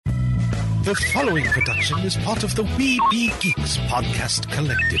The following production is part of the We Be Geeks podcast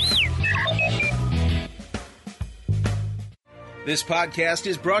collective. This podcast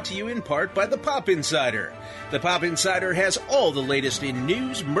is brought to you in part by the Pop Insider. The Pop Insider has all the latest in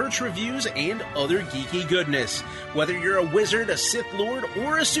news, merch reviews, and other geeky goodness. Whether you're a wizard, a Sith Lord,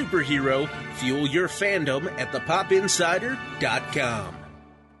 or a superhero, fuel your fandom at thepopinsider.com.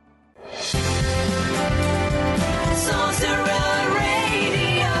 Sorcerer Radio.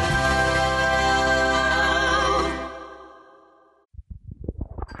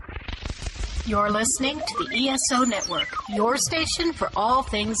 You're listening to the ESO Network, your station for all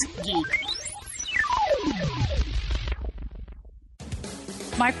things geek.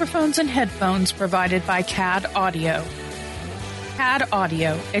 Microphones and headphones provided by CAD Audio. CAD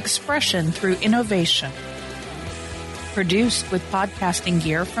Audio, expression through innovation. Produced with podcasting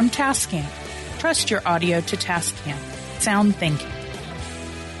gear from Tascam. Trust your audio to Tascam. Sound thinking.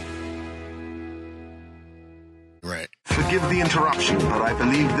 Right. Forgive the interruption, but I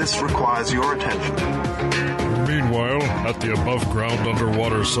believe this requires your attention. Meanwhile, at the above-ground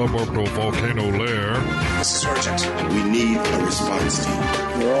underwater suborbital volcano lair... This is urgent. We need a response team.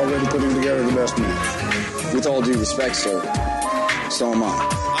 We're already putting together the best man. With all due respect, sir, so am I.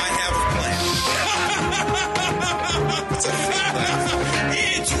 I have a plan. It's a fake laugh.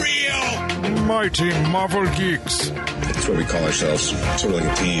 It's real! Mighty Marvel Geeks. That's what we call ourselves. Sort of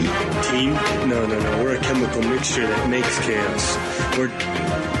like a team. Team? No. We're a chemical mixture that makes chaos. We're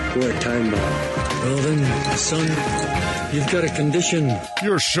a time bomb. Well then, son, you've got a condition.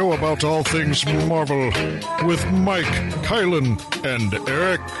 Your show about all things Marvel with Mike, Kylan, and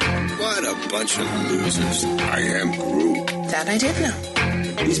Eric. What a bunch of losers. I am Groot. That I did know.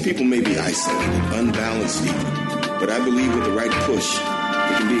 These people may be isolated, unbalanced even, but I believe with the right push,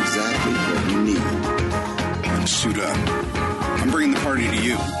 they can be exactly what we need. Suit up. I'm bringing the party to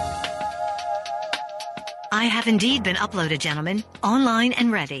you. I have indeed been uploaded, gentlemen. Online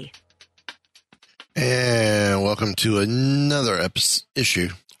and ready. And welcome to another issue.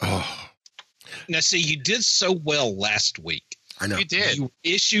 Oh. Now, see, you did so well last week. I know. You did. You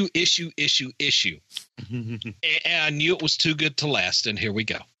issue. And I knew it was too good to last, and here we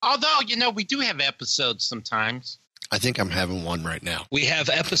go. Although, we do have episodes sometimes. I think I'm having one right now. We have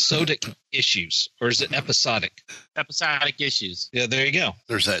episodic issues. Or is it episodic? Episodic issues. Yeah, there you go.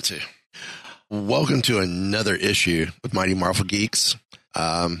 There's that, too. Welcome to another issue with Mighty Marvel Geeks.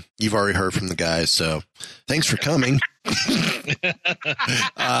 You've already heard from the guys, so thanks for coming.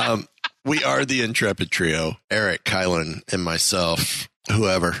 We are the Intrepid Trio, Eric, Kylan, and myself,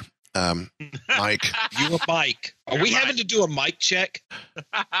 whoever. Mike. You a Mike. Are we having to do a mic check?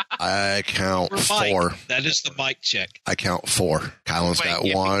 I count 4. That is the mic check. I count 4. Kylan's got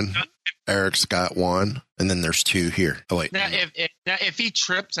 1. Eric's got 1. And then there's 2 here. Oh, wait. Now, if he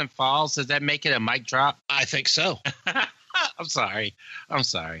trips and falls, does that make it a mic drop? I think so. I'm sorry. No,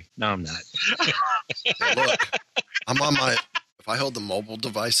 I'm not. Hey, look, I'm on my... If I hold the mobile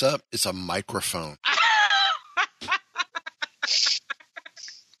device up, it's a microphone.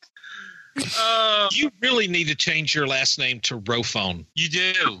 You really need to change your last name to Rofone. You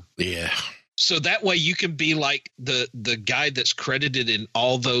do. Yeah. So that way you can be like the guy that's credited in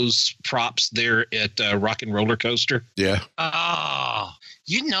all those props there at Rock and Roller Coaster. Yeah. Oh,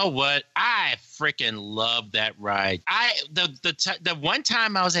 you know what? I freaking love that ride. The one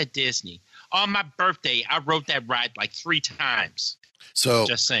time I was at Disney on my birthday, I rode that ride like 3 times. So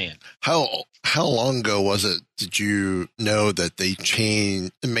just saying. How long ago was it? Did you know that they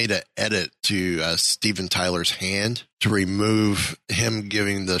made an edit to Steven Tyler's hand to remove him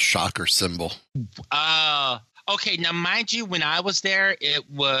giving the shocker symbol? Okay. Now, mind you, when I was there, it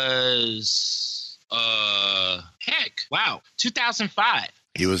was 2005.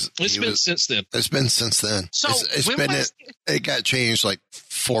 It's been since then. It's been since then. So it got changed like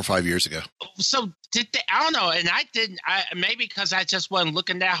 4 or 5 years ago. So did they? I don't know, and I didn't. Maybe because I just wasn't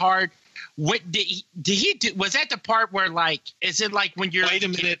looking that hard. What did he do? Was that the part where is it like when you're? Wait a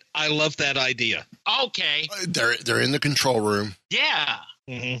minute! I love that idea. Okay. They're in the control room. Yeah.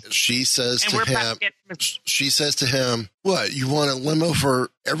 Mm-hmm. She says to him, "What? You want a limo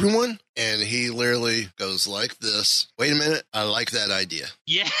for everyone?" And he literally goes like this. Wait a minute! I like that idea.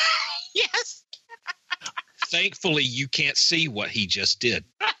 Yeah. Yes. Thankfully, you can't see what he just did.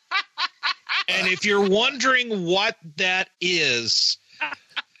 And if you're wondering what that is,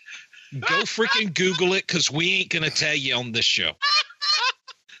 go freaking Google it, because we ain't going to tell you on this show.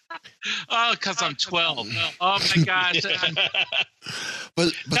 Oh, because I'm 12. Oh, my gosh.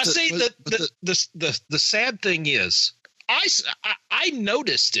 The sad thing is, I I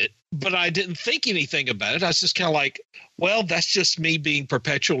noticed it, but I didn't think anything about it. I was just kind of like, well, that's just me being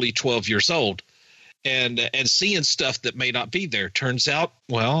perpetually 12 years old and seeing stuff that may not be there. Turns out,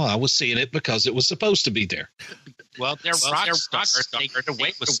 well, I was seeing it because it was supposed to be there. Well, they're rock stars. They get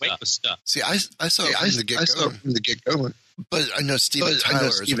away with stuff. See, I saw it from the get-go. But I know Steven Tyler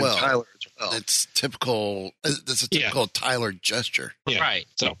as well. It's typical. That's a typical Tyler gesture. Yeah. Right.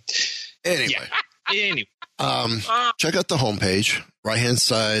 So, anyway. Check out the homepage. Right-hand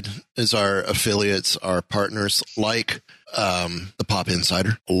side is our affiliates, our partners, like the Pop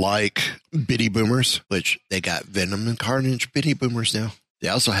Insider, like Bitty Boomers, which they got Venom and Carnage Bitty Boomers now. They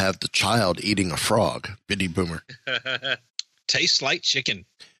also have the child eating a frog, Bitty Boomer. Tastes like chicken.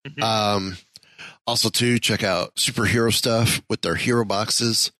 Also, too, check out superhero stuff with their hero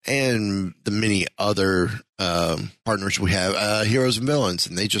boxes and the many other partners we have, Heroes and Villains,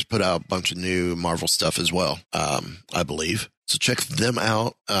 and they just put out a bunch of new Marvel stuff as well, I believe. So check them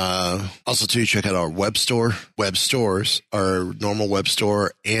out. Also, too, check out our web stores, our normal web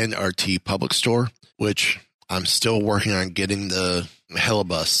store and our TeePublic store, which I'm still working on getting the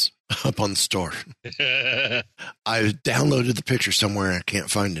Hellabus up on the store. I downloaded the picture somewhere. I can't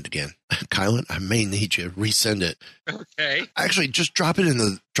find it again. Kylan, I may need you to resend it. Okay. Actually, just drop it in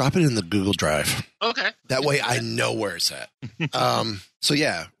the Google Drive. Okay. That way I know where it's at. So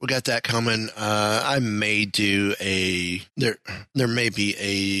yeah, we got that coming. I may do there may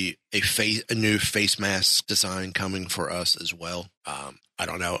be a new face mask design coming for us as well. I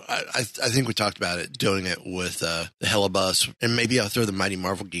don't know. I think we talked about it, doing it with the Hellabus, and maybe I'll throw the Mighty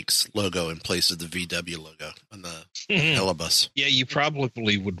Marvel Geeks logo in place of the VW logo on the Hellabus. Yeah, you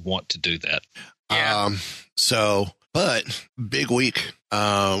probably would want to do that. Yeah. But big week.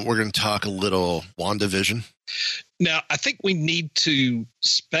 We're going to talk a little WandaVision. Now, I think we need to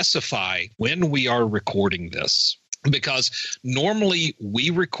specify when we are recording this, because normally we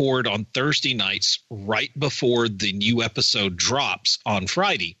record on Thursday nights right before the new episode drops on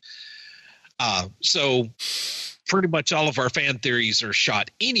Friday. So pretty much all of our fan theories are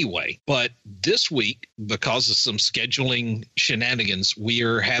shot anyway. But this week, because of some scheduling shenanigans, we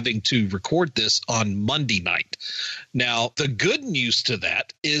are having to record this on Monday night. Now, the good news to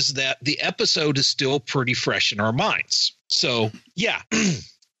that is that the episode is still pretty fresh in our minds. So, yeah.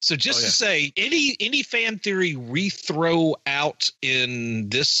 So just to say, any fan theory we throw out in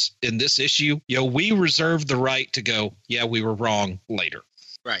this issue, we reserve the right to go, yeah, we were wrong later.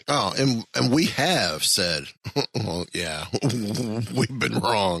 Right. Oh, and we have said, well, yeah, we've been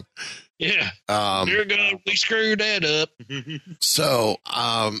wrong. Yeah. Dear God, we screwed that up. So,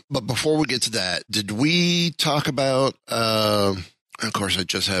 but before we get to that, did we talk about, of course, I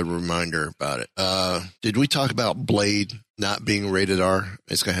just had a reminder about it. Did we talk about Blade not being rated R?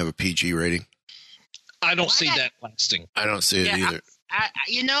 It's going to have a PG rating. I don't see that lasting. I don't see it either.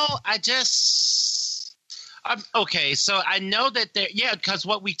 Okay, so I know that because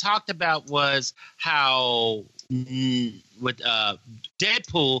what we talked about was how with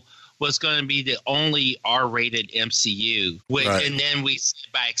Deadpool was going to be the only R-rated MCU, Right. And then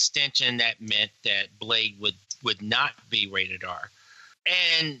by extension that meant that Blade would not be rated R.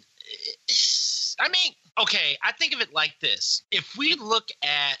 And I mean, okay, I think of it like this. If we look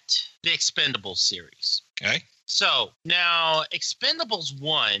at the Expendables series. Okay. So now Expendables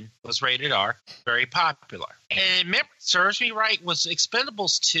 1 was rated R, very popular. And remember, serves me right, was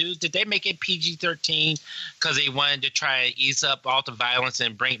Expendables 2, did they make it PG-13 because they wanted to try and ease up all the violence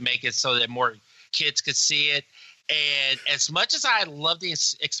and make it so that more kids could see it? And as much as I love the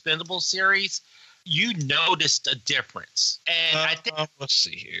Expendables series, you noticed a difference. And I think let's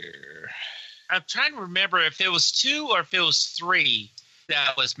see here. I'm trying to remember if it was 2 or if it was 3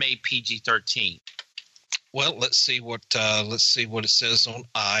 that was made PG-13. Well, let's see what it says on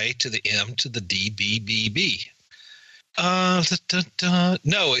I to the M to the D B B B. No,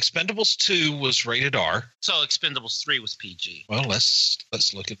 Expendables 2 was rated R. So Expendables 3 was PG. Well, let's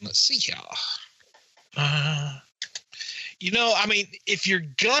look at let's see here. I mean, if you're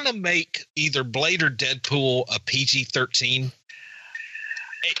gonna make either Blade or Deadpool a PG-13,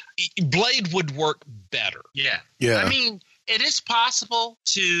 Blade would work better. Yeah. Yeah. I mean, it is possible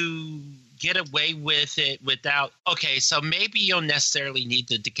to get away with it without. Okay, so maybe you'll necessarily need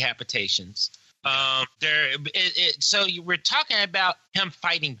the decapitations. So we're talking about him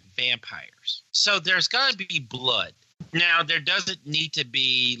fighting vampires. So there's going to be blood. Now, there doesn't need to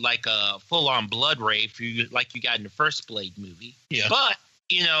be like a full-on blood rave like you got in the first Blade movie. Yeah. But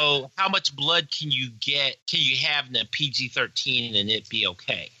how much blood can you have in a PG-13 and it be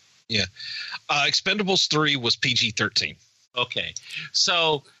okay? Yeah. Expendables 3 was PG-13. Okay.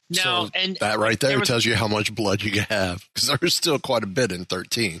 So No, So and that right there was- tells you how much blood you can have, because there's still quite a bit in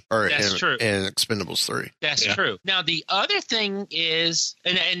 13 or That's true. in Expendables 3. That's true. Now, the other thing is,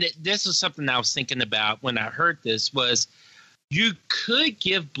 and this is something I was thinking about when I heard this, was you could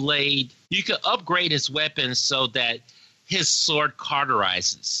give Blade, you could upgrade his weapons so that his sword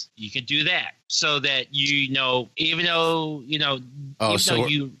cauterizes. You can do that so that, even though,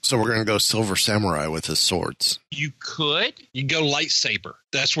 So we're gonna go Silver Samurai with his swords. you could. You go lightsaber.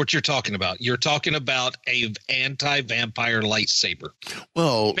 That's what you're talking about. You're talking about a anti-vampire lightsaber.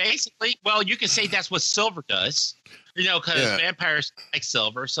 Well, Basically, you can say that's what silver does, because vampires like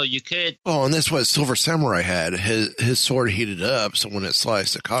silver, so you could. oh, and that's what Silver Samurai had. His sword heated up, so when it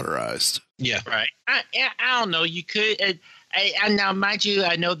sliced, it cauterized. Yeah. Right. I don't know. You could. And now, mind you,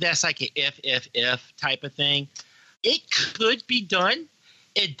 I know that's like an if type of thing. It could be done.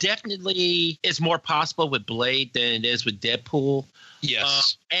 It definitely is more possible with Blade than it is with Deadpool.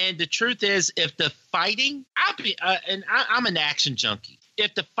 Yes. And the truth is, if the fighting, I'm an action junkie.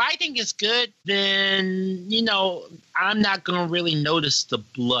 If the fighting is good, then, I'm not going to really notice the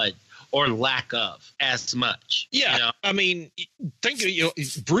blood or lack of as much. Yeah. I mean, think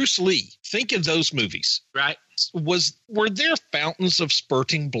of Bruce Lee. Think of those movies. Right. Were there fountains of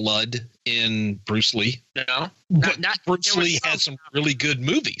spurting blood in Bruce Lee? No. Not Bruce Lee had some really good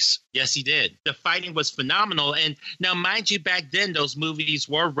movies. Yes, he did. The fighting was phenomenal. And now, mind you, back then, those movies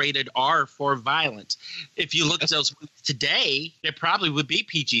were rated R for violence. If you look at those movies today, it probably would be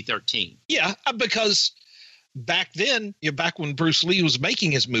PG-13. Yeah, because back then, back when Bruce Lee was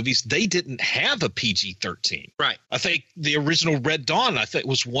making his movies, they didn't have a PG-13. Right. I think the original Red Dawn,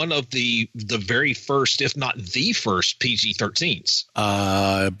 was one of the very first, if not the first, PG-13s.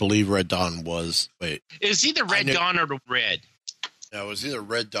 I believe Red Dawn was. Wait, It was either Red Dawn or the Red. no, it was either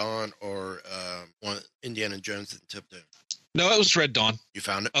Red Dawn or one Indiana Jones and Tip Doom. No, it was Red Dawn. You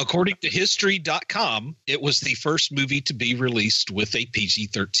found it? According to History.com, it was the first movie to be released with a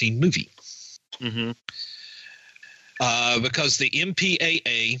PG-13 movie. Mm-hmm. Because the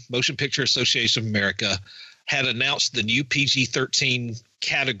MPAA, Motion Picture Association of America, had announced the new PG-13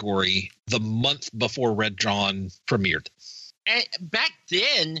 category the month before Red Dawn premiered. And back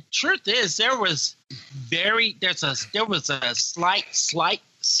then, truth is, there was a slight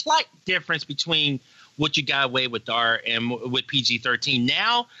difference between what you got away with R and with PG-13.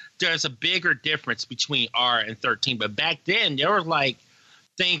 Now there's a bigger difference between R and 13. But back then, there were like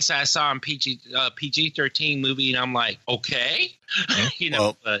things I saw in PG-13 movie, and I'm like, okay,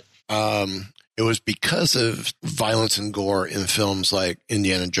 but. It was because of violence and gore in films like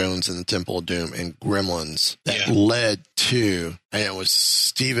Indiana Jones and the Temple of Doom and Gremlins that led to, and it was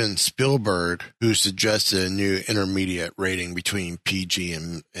Steven Spielberg who suggested a new intermediate rating between PG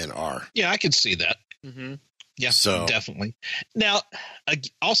and R. Yeah, I could see that. Mm-hmm. Yeah, so definitely. Now,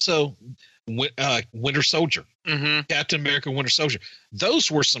 also, Winter Soldier, Captain America, Winter Soldier.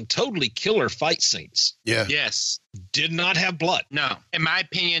 Those were some totally killer fight scenes. Yeah. Yes. Did not have blood. No. In my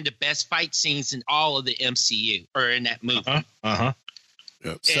opinion, the best fight scenes in all of the MCU are in that movie. Yep.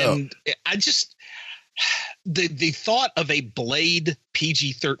 And I just the thought of a Blade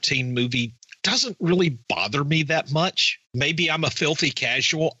PG-13 movie doesn't really bother me that much. Maybe I'm a filthy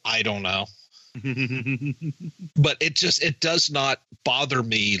casual. I don't know. But it does not bother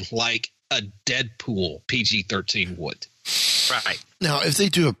me like a Deadpool PG-13 would. Right. Now, if they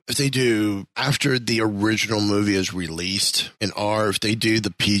do after the original movie is released in R, if they do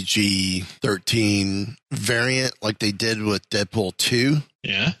the PG-13 variant like they did with Deadpool 2,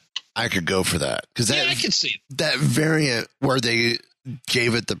 I could go for that. Because I can see that variant where they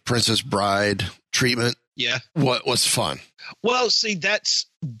gave it the Princess Bride treatment. Yeah. What was fun? Well, see,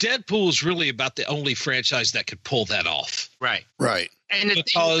 Deadpool is really about the only franchise that could pull that off. Right. Right. And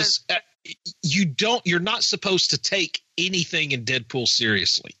because you're not supposed to take anything in Deadpool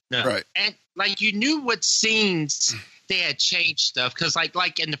seriously. No. Right. And like you knew what scenes they had changed stuff, because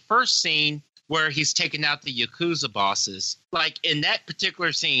like in the first scene where he's taking out the Yakuza bosses, like in that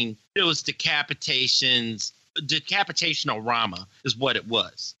particular scene, it was decapitational-rama is what it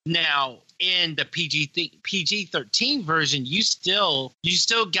was. Now in the PG-13 version, you still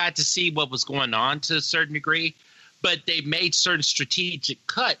got to see what was going on to a certain degree, but they made certain strategic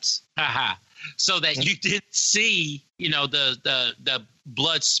cuts, so that you did see, the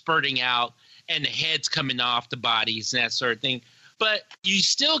blood spurting out and the heads coming off the bodies and that sort of thing. But you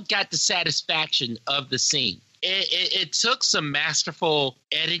still got the satisfaction of the scene. It took some masterful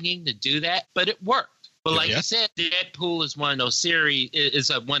editing to do that, but it worked. But like you said, Deadpool is one of those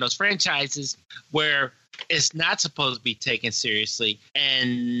one of those franchises where it's not supposed to be taken seriously,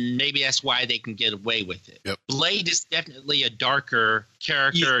 and maybe that's why they can get away with it. Yep. Blade is definitely a darker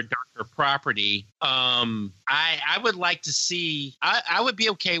character, a darker property. I would like to see. I would be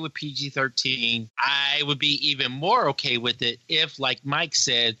okay with PG-13. I would be even more okay with it if, like Mike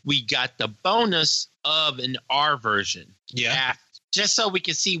said, we got the bonus of an R version. Yeah. Just so we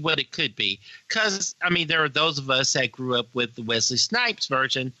can see what it could be. Because, I mean, there are those of us that grew up with the Wesley Snipes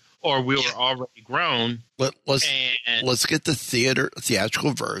version, or we were already grown. Let's get the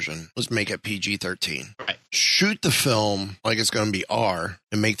theatrical version. Let's make it PG-13. Right. Shoot the film like it's going to be R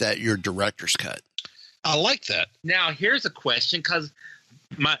and make that your director's cut. I like that. Now, here's a question, because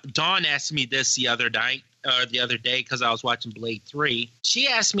Dawn asked me this the other day, because I was watching Blade 3. She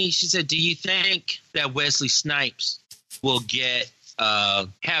asked me, she said, do you think that Wesley Snipes will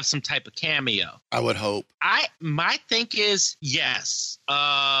have some type of cameo? I would hope. My think is yes.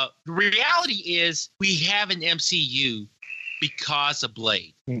 The reality is we have an MCU because of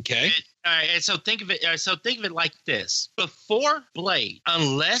Blade. Okay. And so think of it like this. Before Blade,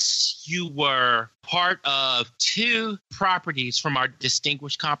 unless you were part of two properties from our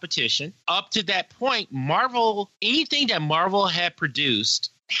distinguished competition, up to that point, anything that Marvel had produced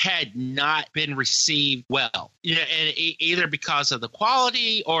had not been received well, and either because of the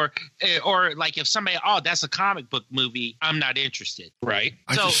quality or like if somebody, that's a comic book movie, I'm not interested. Right.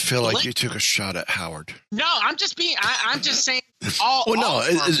 I just feel like you took a shot at Howard. No, I'm just saying.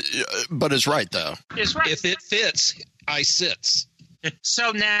 But it's right though. It's right. If it fits, I sits.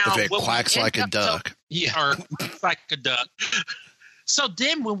 So now, if it quacks like a duck, or like a duck. So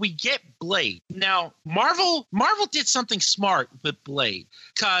then when we get Blade, now Marvel did something smart with Blade,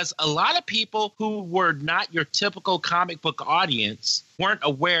 because a lot of people who were not your typical comic book audience weren't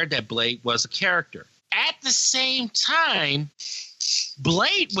aware that Blade was a character. At the same time,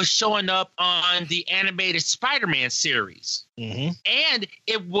 Blade was showing up on the animated Spider-Man series. Mm-hmm. And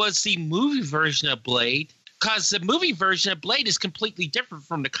it was the movie version of Blade, because the movie version of Blade is completely different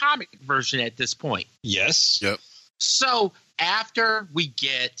from the comic version at this point. Yes. Yep. So after we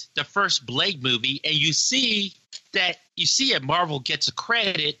get the first Blade movie and you see it, Marvel gets a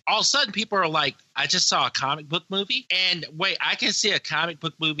credit, all of a sudden people are like, I just saw a comic book movie, and wait, I can see a comic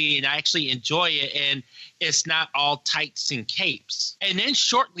book movie and I actually enjoy it, and it's not all tights and capes. And then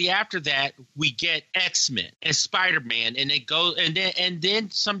shortly after that, we get X-Men and Spider-Man, and it goes, and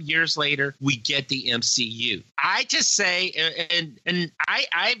then some years later, we get the MCU. I just say, and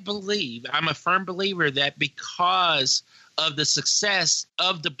I believe, I'm a firm believer that because of the success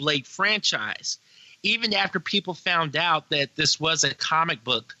of the Blade franchise, even after people found out that this was a comic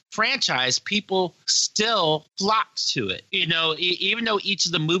book franchise, people still flocked to it. Even though each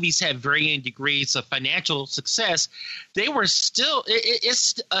of the movies had varying degrees of financial success, they were still,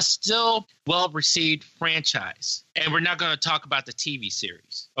 it's a still well-received franchise. And we're not going to talk about the TV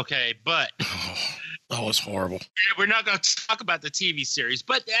series, okay? But that was horrible. We're not going to talk about the TV series.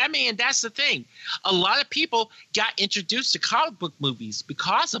 But, I mean, that's the thing. A lot of people got introduced to comic book movies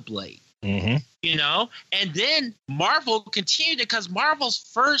because of Blade. Mm-hmm. And then Marvel continued it, because Marvel's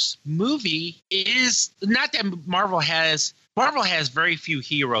first movie is not that Marvel has very few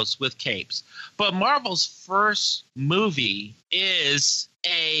heroes with capes, but Marvel's first movie is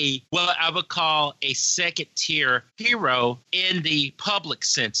what I would call a second tier hero in the public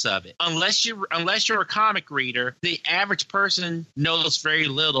sense of it. Unless you're a comic reader, the average person knows very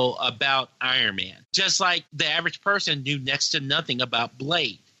little about Iron Man, just like the average person knew next to nothing about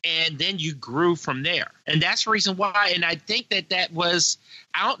Blade. And then you grew from there. And that's the reason why. And I think that was,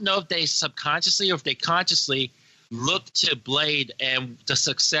 I don't know if they subconsciously or if they consciously looked to Blade and the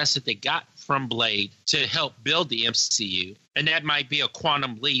success that they got from Blade to help build the MCU. And that might be a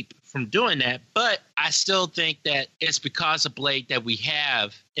quantum leap from doing that. But I still think that it's because of Blade that we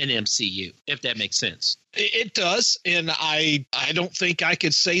have an MCU, if that makes sense. It does. And I don't think I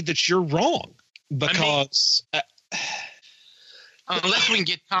could say that you're wrong, because unless we can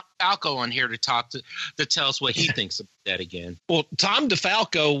get Tom DeFalco on here to tell us what he thinks about that again. Well, Tom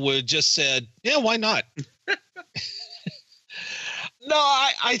DeFalco would just said, yeah, why not? No,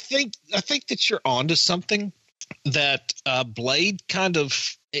 I think that you're onto something. That Blade kind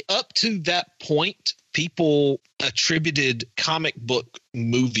of, up to that point, people attributed comic book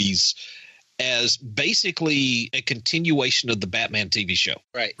movies as basically a continuation of the Batman TV show.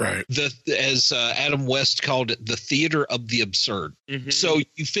 Right. As Adam West called it, the theater of the absurd. Mm-hmm. So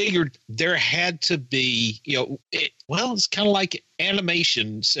you figured there had to be, it's kind of like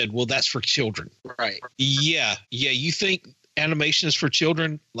animation said, well, that's for children. Right. Yeah. You think animation is for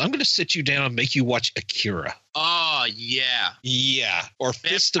children? Well, I'm going to sit you down and make you watch Akira. Oh, yeah. Yeah. Or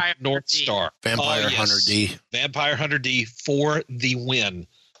Fist of North Star. Vampire Hunter D. Vampire Hunter D for the win.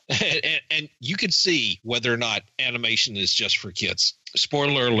 And you can see whether or not animation is just for kids.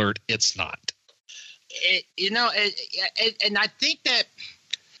 Spoiler alert, it's not. And I think that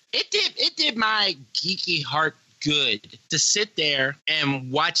it did my geeky heart good to sit there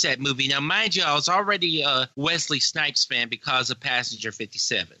and watch that movie. Now, mind you, I was already a Wesley Snipes fan because of Passenger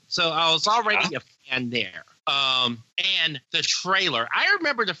 57. So I was already a fan there. And the trailer. I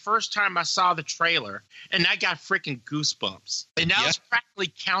remember the first time I saw the trailer, and I got freaking goosebumps. And I was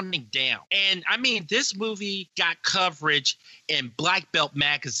practically counting down. And I mean, this movie got coverage in Black Belt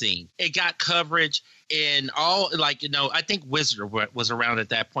Magazine. It got coverage in all, like, I think Wizard was around at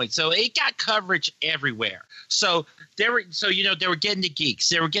that point. So it got coverage everywhere. So they were getting the geeks.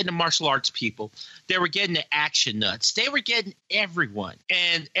 They were getting the martial arts people. They were getting the action nuts. They were getting everyone.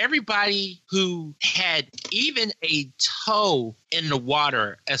 And everybody who had even a toe in the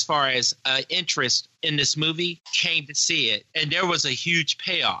water as far as interest in this movie came to see it. And there was a huge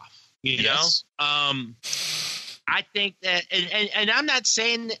payoff, you know? I think that, and I'm not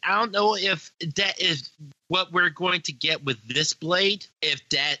saying, I don't know if that is what we're going to get with this Blade, if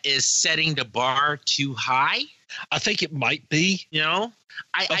that is setting the bar too high. I think it might be.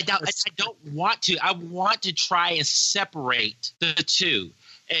 I don't want to. I want to try and separate the two.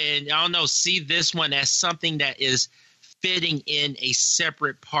 And I don't know, see this one as something that is fitting in a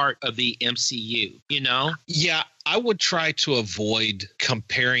separate part of the MCU, Yeah, I would try to avoid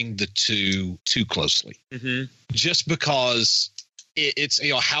comparing the two too closely. Mm-hmm. Just because it's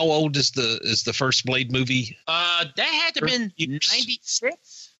how old is the first Blade movie? That had to have been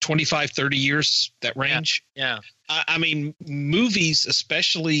 96? 25, 30 years, that range. Yeah. I mean, movies,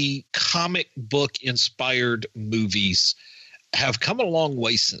 especially comic book inspired movies, have come a long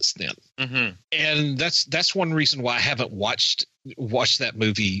way since then. Mm-hmm. And that's one reason why I haven't watched that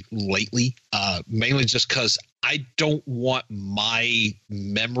movie lately, mainly just because I don't want my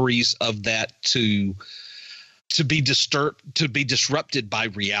memories of that to be disrupted by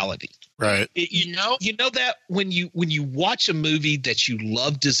reality. Right. You know that when you watch a movie that you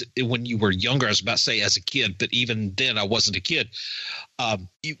loved when you were younger, I was about to say as a kid, but even then I wasn't a kid.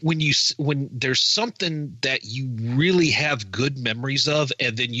 When there's something that you really have good memories of,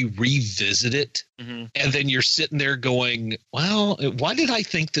 and then you revisit it, mm-hmm. and then you're sitting there going, "Well, why did I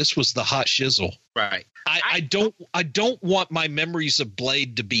think this was the hot shizzle?" Right. I don't want my memories of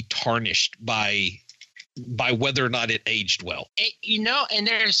Blade to be tarnished by whether or not it aged well. And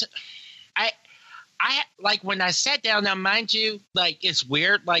there's, I like when I sat down. Now, mind you, like it's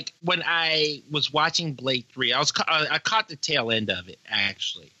weird. Like when I was watching Blade 3, I caught the tail end of it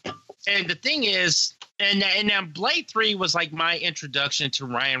actually. And the thing is, and now Blade 3 was like my introduction to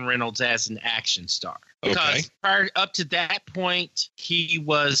Ryan Reynolds as an action star. Because up to that point, he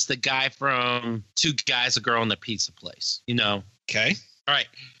was the guy from Two Guys, a Girl, and a Pizza Place. Okay. All right.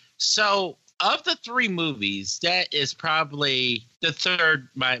 So of the three movies, that is probably the third.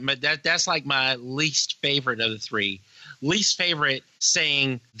 That's like my least favorite of the three. Least favorite,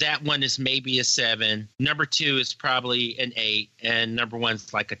 saying that one is maybe a 7. Number 2 is probably an 8, and number 1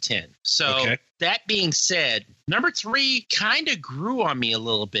 is like a 10. So that being said, number 3 kind of grew on me a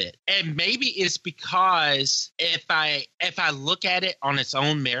little bit, and maybe it's because if I look at it on its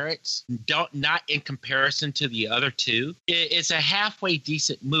own merits, not in comparison to the other two, it's a halfway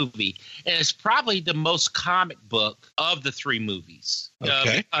decent movie, and it's probably the most comic book of the 3 movies.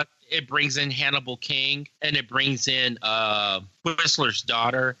 Okay. It brings in Hannibal King, and it brings in Whistler's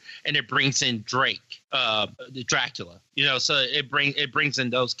daughter, and it brings in Drake, Dracula. So it brings in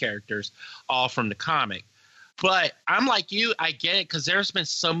those characters all from the comic. But I'm like you, I get it, because there's been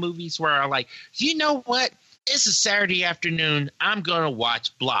some movies where I'm like, you know what? It's a Saturday afternoon. I'm going to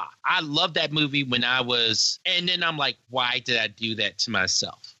watch blah. I love that movie when I was – and then I'm like, why did I do that to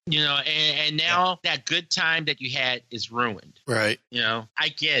myself? And now that good time that you had is ruined. Right. I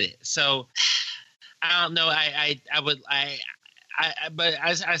get it. So I don't know. But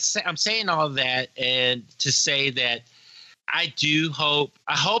I'm saying all of that and to say that I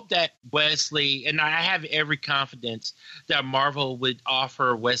hope that Wesley, and I have every confidence that Marvel would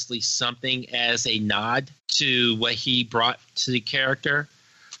offer Wesley something as a nod to what he brought to the character,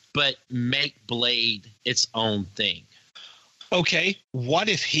 but make Blade its own thing. Okay, what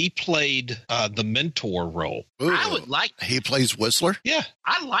if he played the mentor role? Ooh, I would like that. He plays Whistler? Yeah.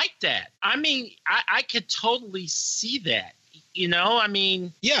 I like that. I mean, I could totally see that.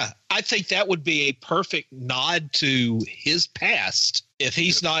 Yeah, I think that would be a perfect nod to his past. If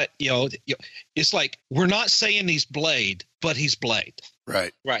he's not, it's like we're not saying he's Blade, but he's Blade.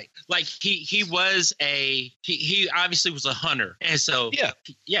 Right. Right. Like he was he obviously was a hunter. And so,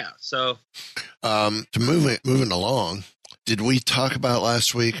 yeah. So, to moving along, did we talk about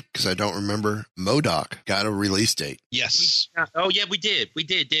last week? Because I don't remember. MODOK got a release date. Yes. We did. We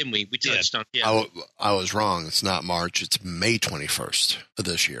did, didn't we? We touched on it. I was wrong. It's not March. It's May 21st of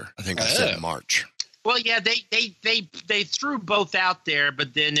this year. I think I said March. Well, yeah, they threw both out there,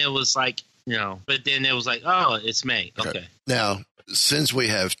 but then it was like, oh, it's May. Okay. Now, since we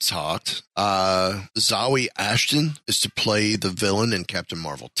have talked, Zawe Ashton is to play the villain in Captain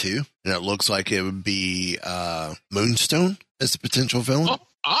Marvel 2, and it looks like it would be Moonstone as the potential villain.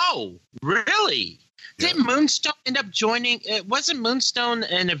 Oh, really? Yeah. Didn't Moonstone end up joining? Wasn't Moonstone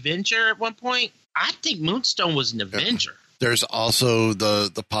an Avenger at one point? I think Moonstone was an Avenger. There's also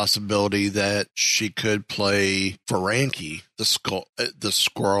the possibility that she could play Ferengi, the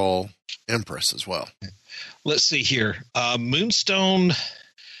Skrull Empress, as well. Let's see here. Moonstone,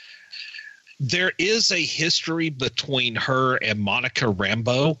 there is a history between her and Monica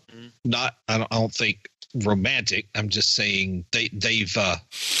Rambeau. Not, I don't think romantic. I'm just saying they've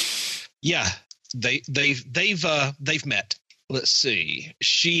met. Let's see.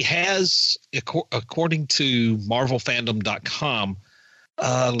 She has, according to MarvelFandom.com,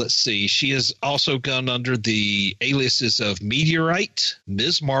 let's see. She has also gone under the aliases of Meteorite,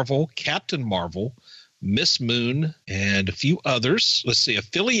 Ms. Marvel, Captain Marvel, Miss Moon, and a few others. Let's see.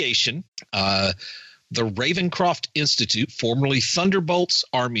 Affiliation. The Ravencroft Institute, formerly Thunderbolts,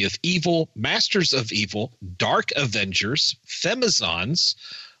 Army of Evil, Masters of Evil, Dark Avengers, Femizons,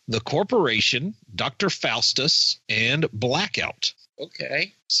 The Corporation, Dr. Faustus, and Blackout.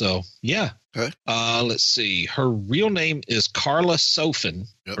 Okay. So, yeah. Okay. Let's see. Her real name is Carla Sofen,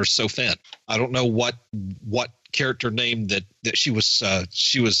 or Sofen. I don't know what character name that she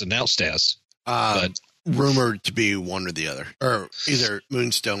was announced as. But rumored to be one or the other, or either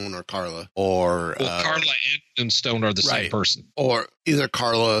Moonstone or Carla, or Carla and Moonstone are the same person, or either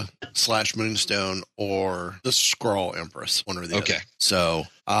Carla / Moonstone or the Skrull Empress, one or the other. So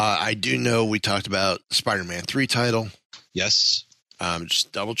I do know we talked about the Spider-Man 3 title. Yes.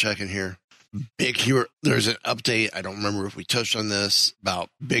 Just double checking here. Big Hero. There's an update. I don't remember if we touched on this about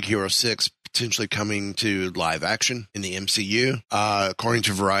Big Hero 6 potentially coming to live action in the MCU. According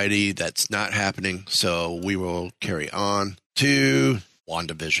to Variety, that's not happening. So we will carry on to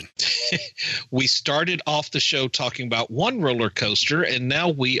WandaVision. We started off the show talking about one roller coaster, and now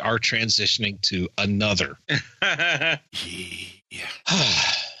we are transitioning to another. Yeah.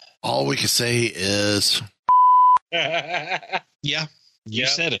 All we can say is... Yeah, you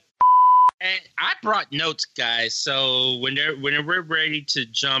said it. And I brought notes, guys. So when we're ready to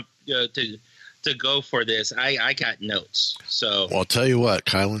jump to go for this, I got notes. So well, I'll tell you what,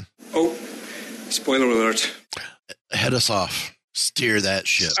 Kylan. Oh, spoiler alert! Head us off. Steer that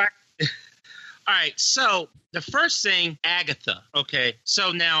ship. All right. So the first thing, Agatha. Okay.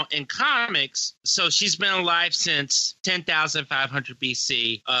 So now in comics, so she's been alive since 10,500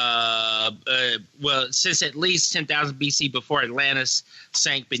 BC. Well, since at least 10,000 BC before Atlantis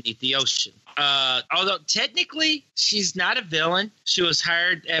sank beneath the ocean. Although technically she's not a villain. She was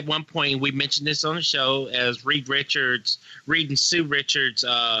hired at one point, and we mentioned this on the show, as Reed Richards and Sue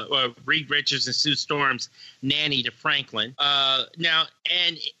Storm's nanny to Franklin. Now,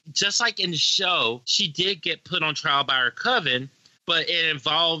 and just like in the show, she did get put on trial by her coven, but it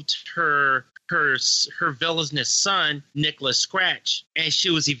involved her villainous son, Nicholas Scratch, and she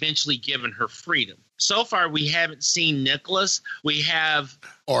was eventually given her freedom. So far, we haven't seen Nicholas. We have...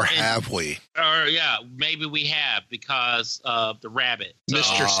 Or have we? Or, yeah, maybe we have because of the rabbit. So,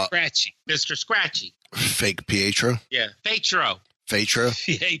 Mr. Scratchy. Mr. Scratchy. Fake Pietro? Yeah, Pietro. Pietro?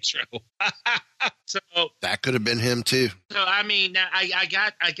 So that could have been him, too. So, I mean, I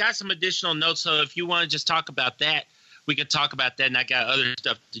got some additional notes, so if you want to just talk about that, we could talk about that, and I got other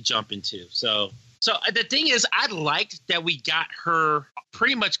stuff to jump into. So the thing is, I liked that we got her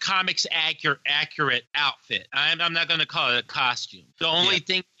pretty much comics accurate outfit. I'm not going to call it a costume. The only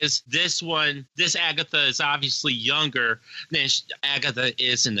thing is this Agatha is obviously younger than Agatha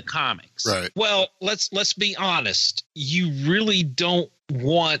is in the comics. Right. Well, let's be honest. You really don't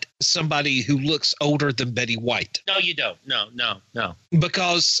want somebody who looks older than Betty White. No, you don't. No.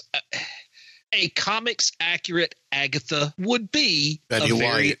 Because a comics accurate Agatha would be Betty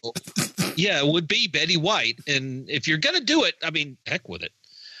White. Yeah, it would be Betty White. And if you're going to do it, I mean, heck with it.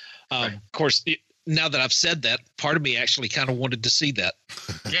 Right. Of course, now that I've said that, part of me actually kind of wanted to see that.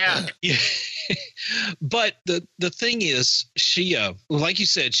 Yeah. But the thing is, she, like you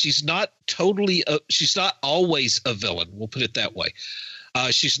said, she's not she's not always a villain. We'll put it that way.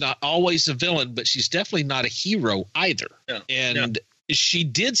 She's not always a villain, but she's definitely not a hero either. No, and She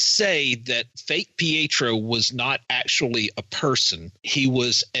did say that Fake Pietro was not actually a person. He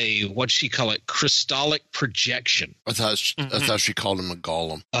was a, what'd she call it, crystallic projection. I thought she called him a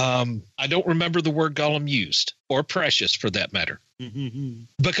golem. I don't remember the word golem used, or precious for that matter.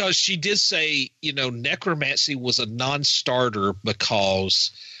 Because she did say, necromancy was a non-starter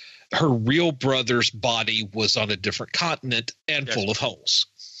because her real brother's body was on a different continent and full of holes.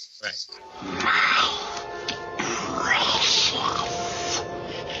 Right.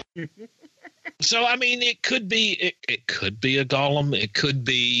 So, I mean, it could be it could be a golem. It could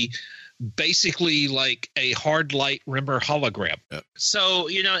be basically like a hard light Rimmer hologram. Yep. So,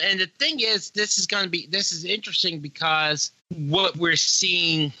 and the thing is, this is interesting because what we're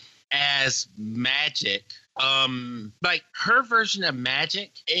seeing as magic, like her version of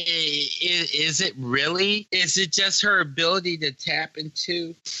magic, is it just her ability to tap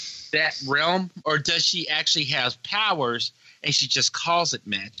into that realm, or does she actually have powers and she just calls it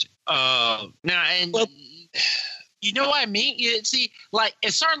magic? You know what I mean? See, like,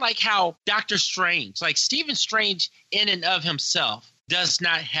 it's sort of like how Doctor Strange, like Stephen Strange in and of himself does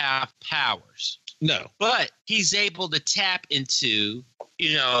not have powers. No. But he's able to tap into,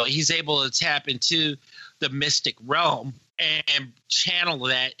 the mystic realm and channel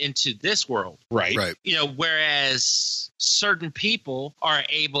that into this world. Right. Whereas certain people are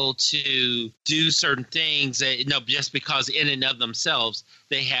able to do certain things that, just because in and of themselves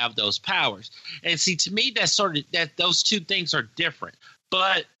they have those powers. And see, to me, that's that those two things are different.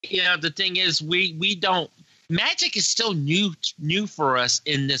 But, the thing is, we don't – magic is still new for us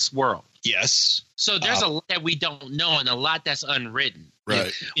in this world. Yes. So there's a lot that we don't know and a lot that's unwritten.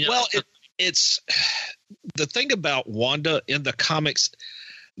 Right. It's the thing about Wanda in the comics,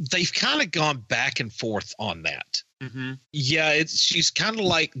 they've kind of gone back and forth on that. Mm-hmm. Yeah, she's kind of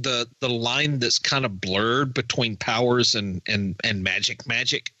like the line that's kind of blurred between powers and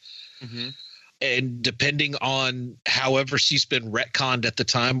magic. Mm-hmm. And depending on however she's been retconned at the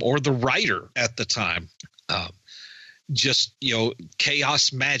time or the writer at the time,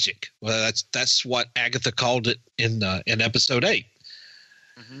 chaos magic. Well, that's what Agatha called it in episode 8.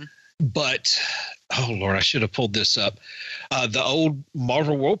 Mm-hmm. But, oh Lord, I should have pulled this up. The old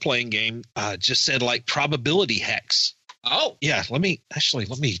Marvel role-playing game just said like probability hex. Oh, yeah. Let me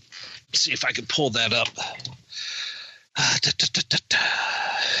see if I can pull that up. I'm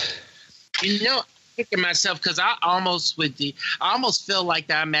thinking myself, because I almost feel like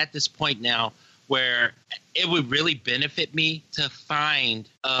that I'm at this point now where it would really benefit me to find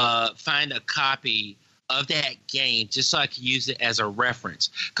a copy of that game just so I could use it as a reference,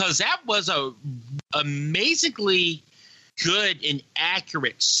 because that was a amazingly good and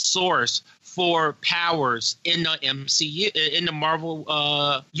accurate source for powers in the MCU, in the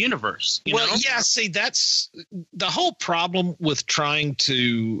Marvel universe. Yeah. See, that's the whole problem with trying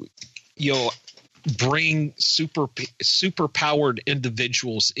to, bring super powered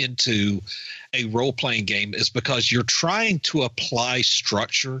individuals into a role playing game is because you're trying to apply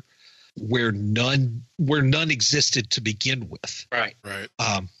structure where none existed to begin with. Right.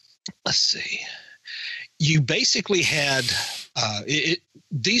 Let's see. You basically had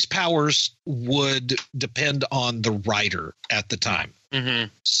these powers would depend on the writer at the time. Mm-hmm.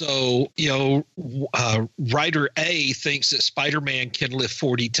 So, writer A thinks that Spider-Man can lift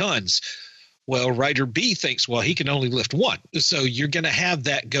 40 tons. Well, writer B thinks, well, he can only lift 1. So you're going to have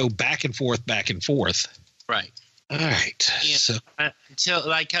that go back and forth. Right. All right. Yeah. So until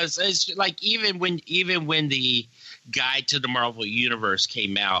cause it's like even when the Guide to the Marvel Universe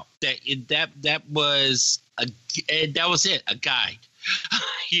came out, that was it, a guide.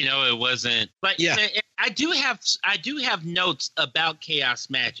 It wasn't. But yeah, I do have notes about chaos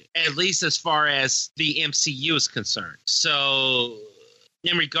magic, at least as far as the MCU is concerned. So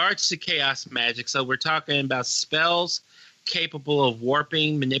in regards to chaos magic, so we're talking about spells capable of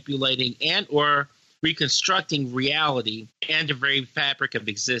warping, manipulating, and or reconstructing reality and the very fabric of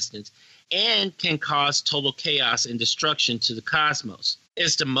existence, and can cause total chaos and destruction to the cosmos.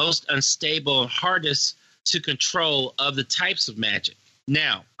 It's the most unstable and hardest to control of the types of magic.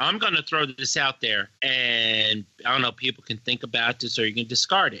 Now, I'm going to throw this out there, and I don't know, people can think about this or you can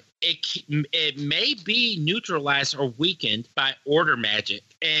discard it. It may be neutralized or weakened by order magic,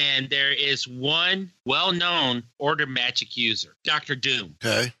 and there is one well-known order magic user, Dr. Doom.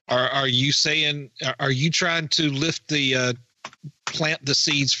 Okay. Are you trying to lift the plant the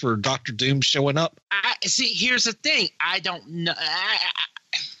seeds for Dr. Doom showing up? See, here's the thing. I don't know.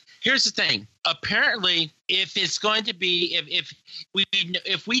 Here's the thing. Apparently, if it's going to be,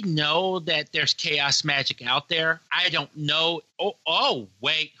 if we know that there's chaos magic out there, I don't know. Oh,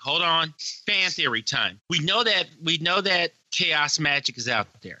 wait, hold on. Fan theory time. We know that chaos magic is out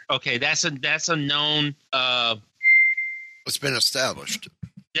there. Okay, that's a known. It's been established.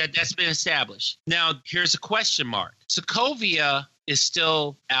 That's been established. Now, here's a question mark. Sokovia is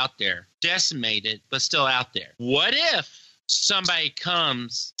still out there, decimated, but still out there. What if somebody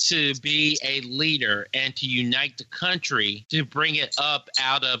comes to be a leader and to unite the country to bring it up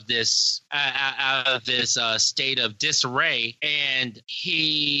out of this state of disarray, and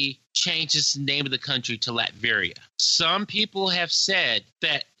he changes the name of the country to Latveria? Some people have said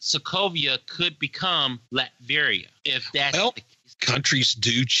that Sokovia could become Latveria if that's the case. Countries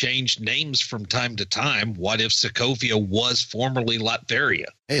do change names from time to time. What if Sokovia was formerly Latveria?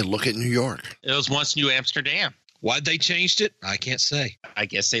 Hey, look at New York. It was once New Amsterdam. Why'd they changed it? I can't say. I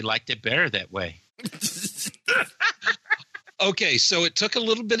guess they liked it better that way. Okay, so it took a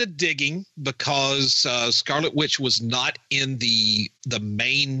little bit of digging because Scarlet Witch was not in the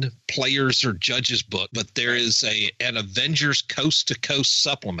main players or judges book, but there is an Avengers Coast to Coast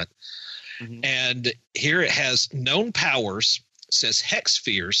supplement. Mm-hmm. And here it has known powers, says Hex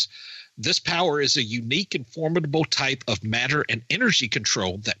Spheres. This power is a unique and formidable type of matter and energy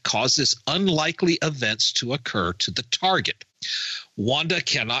control that causes unlikely events to occur to the target. Wanda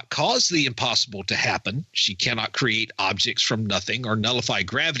cannot cause the impossible to happen. She cannot create objects from nothing or nullify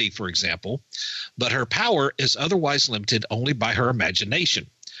gravity, for example, but her power is otherwise limited only by her imagination.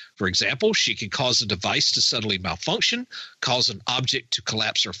 For example, she can cause a device to suddenly malfunction, cause an object to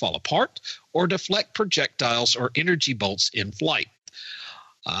collapse or fall apart, or deflect projectiles or energy bolts in flight.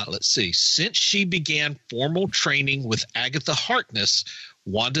 Let's see. Since she began formal training with Agatha Harkness,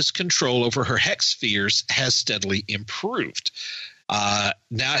 Wanda's control over her Hex Spheres has steadily improved. Now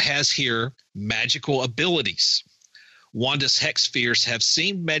it has here magical abilities. Wanda's Hex Spheres have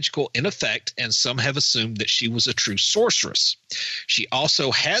seemed magical in effect, and some have assumed that she was a true sorceress. She also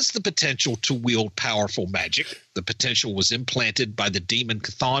has the potential to wield powerful magic. The potential was implanted by the demon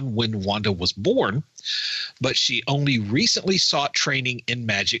Chthon when Wanda was born, but she only recently sought training in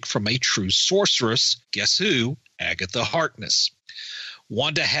magic from a true sorceress. Guess who? Agatha Harkness.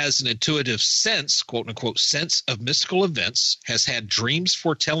 Wanda has an intuitive sense, quote-unquote, sense of mystical events, has had dreams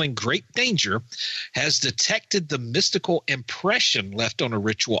foretelling great danger, has detected the mystical impression left on a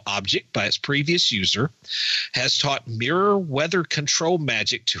ritual object by its previous user, has taught mirror weather control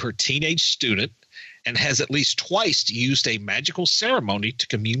magic to her teenage student, and has at least twice used a magical ceremony to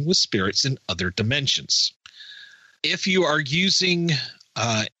commune with spirits in other dimensions. If you are using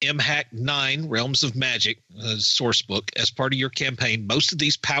MHAC 9 Realms of Magic source book as part of your campaign, most of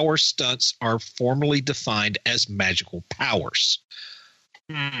these power stunts are formally defined as magical powers.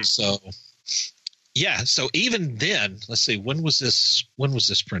 So so even then, let's see, when was this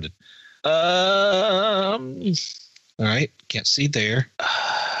printed? All right, can't see there.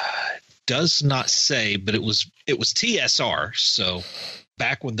 Does not say, but it was TSR, so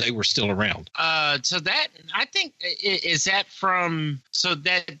back when they were still around. So that, I think, is that from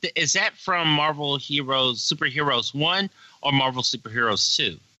Marvel Superheroes 1 or Marvel Superheroes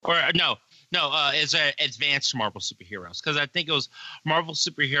 2? Or no, it's Advanced Marvel Superheroes, because I think it was Marvel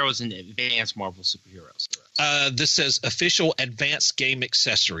Superheroes and Advanced Marvel Superheroes. This says official advanced game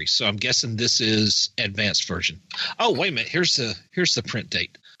accessory, so I'm guessing this is advanced version. Oh, wait a minute, here's the print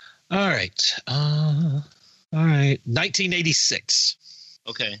date. All right, 1986.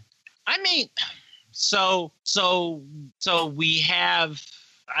 Okay. I mean, so we have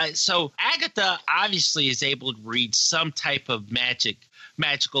so Agatha obviously is able to read some type of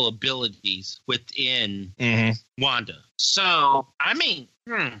magical abilities within Wanda. So, I mean,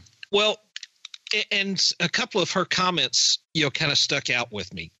 well, and a couple of her comments, kind of stuck out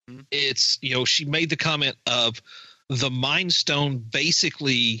with me. It's, she made the comment of the Mind Stone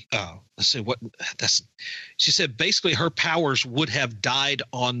basically, she said basically her powers would have died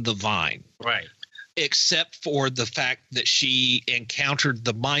on the vine. Right. Except for the fact that she encountered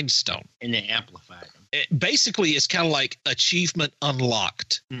the Mind Stone. And they amplified them. Basically, it's kind of like achievement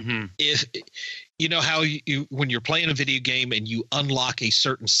unlocked. Mm-hmm. If you know how you when you're playing a video game and you unlock a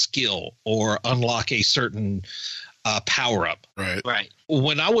certain skill or unlock a certain power up. Right.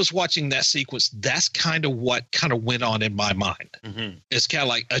 When I was watching that sequence, that's kind of what went on in my mind. Mm-hmm. It's kind of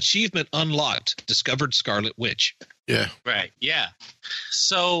like achievement unlocked, discovered Scarlet Witch. Yeah. Right. Yeah.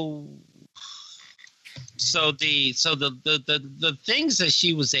 So the things that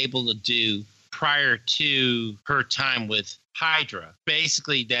she was able to do prior to her time with Hydra,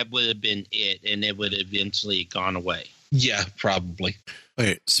 basically that would have been it, and it would have eventually gone away. Yeah, probably.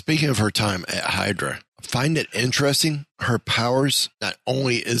 Okay, speaking of her time at Hydra, I find it interesting. Her powers, not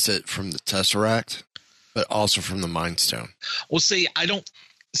only is it from the Tesseract, but also from the Mind Stone. Well, see, I don't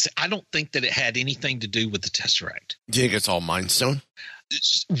think that it had anything to do with the Tesseract. Do you think it's all Mind Stone?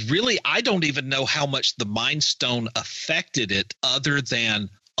 Really, I don't even know how much the Mind Stone affected it other than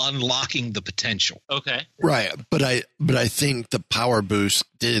unlocking the potential. Okay. Right, but I think the power boost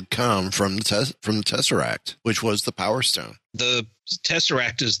did come from the Tesseract, which was the Power Stone. The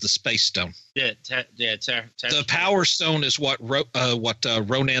Tesseract is the Space Stone. Yeah, the Power Stone is what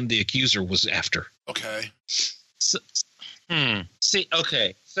Ronan the Accuser was after. Okay. See,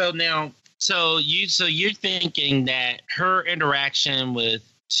 okay. So now, so you're thinking that her interaction with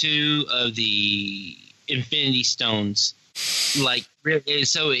two of the Infinity Stones, like,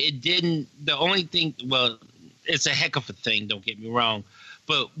 so it didn't. The only thing, well, it's a heck of a thing. Don't get me wrong,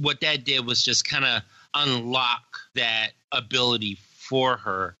 but what that did was just kind of unlock that ability for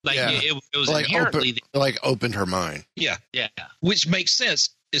her. Like it was like inherently opened her mind. Yeah, yeah, which makes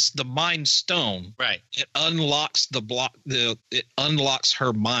sense. It's the Mind Stone, right? It unlocks the block. It unlocks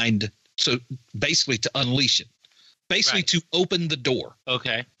her mind. So basically, to unleash it, basically to open the door.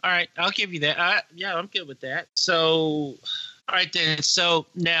 Okay, all right, I'll give you that. Yeah, I'm good with that. So, all right then. So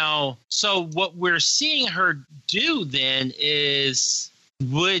now, so what we're seeing her do then is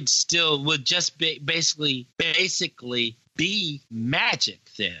would just basically be magic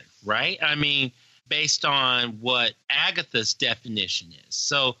then, right? I mean, based on what Agatha's definition is.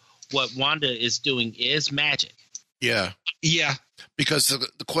 So what Wanda is doing is magic. Yeah. Yeah. Because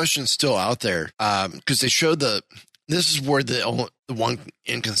the question's still out there. Because they showed this is where the one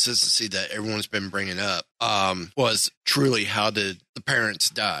inconsistency that everyone's been bringing up was truly how did the parents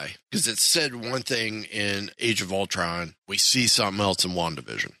die? Because it said one thing in Age of Ultron. We see something else in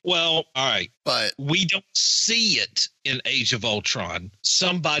WandaVision. Well, all right. But we don't see it in Age of Ultron.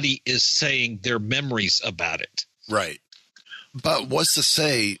 Somebody is saying their memories about it. Right. But what's to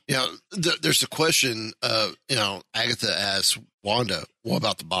say, there's a question, Agatha asked Wanda, what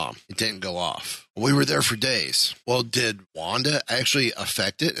about the bomb? It didn't go off. We were there for days. Well, did Wanda actually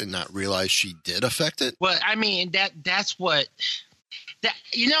affect it and not realize she did affect it? Well, I mean, that's what,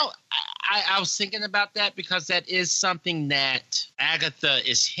 I was thinking about that because that is something that Agatha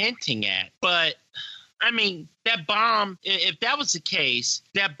is hinting at. But, I mean, that bomb, if that was the case,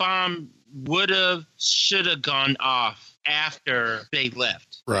 that bomb should have gone off after they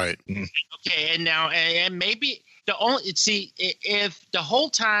left. Right. Okay, and now and maybe if the whole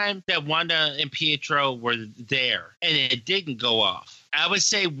time that Wanda and Pietro were there and it didn't go off, I would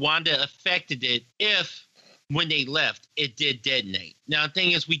say Wanda affected it if when they left it did detonate. Now the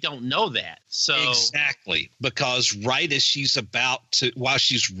thing is we don't know that. So exactly, because right as she's about to, while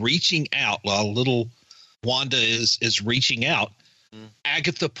she's reaching out, while little Wanda is reaching out,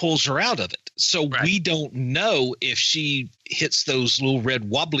 Agatha pulls her out of it. So we don't know if she hits those little red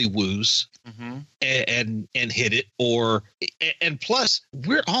wobbly woos and hit it, and plus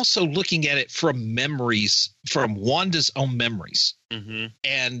we're also looking at it from memories, from Wanda's own memories.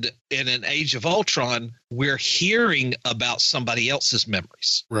 And in an Age of Ultron, we're hearing about somebody else's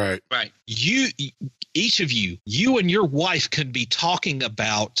memories. Right. Each of you and your wife can be talking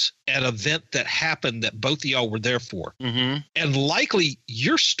about an event that happened that both of y'all were there for. And likely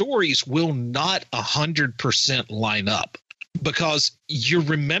your stories will not 100% line up because you're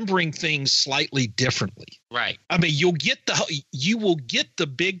remembering things slightly differently. Right. I mean, you will get the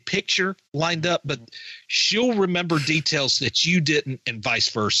big picture lined up, but she'll remember details that you didn't and vice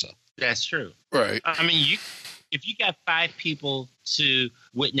versa. That's true. Right. I mean, if you got 5 people to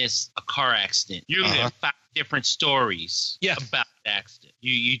witness a car accident, you're going to have 5 different stories about the accident.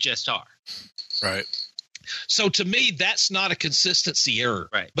 You just are. Right. So to me, that's not a consistency error.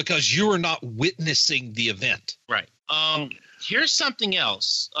 Right. Because you are not witnessing the event. Right. Here's something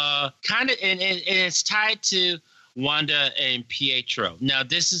else. And it's tied to Wanda and Pietro. Now,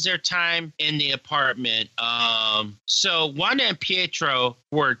 this is their time in the apartment. So Wanda and Pietro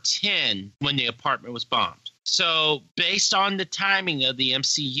were 10 when the apartment was bombed. So based on the timing of the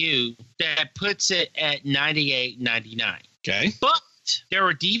MCU, that puts it at 98, 99. Okay. But there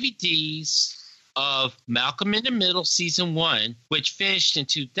were DVDs of Malcolm in the Middle Season 1, which finished in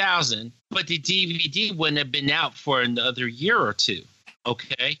 2000, but the DVD wouldn't have been out for another year or two.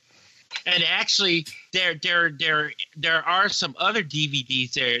 Okay. And actually, there are some other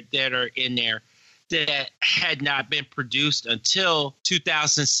DVDs there that are in there that had not been produced until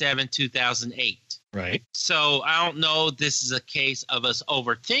 2007, 2008. Right. So I don't know if this is a case of us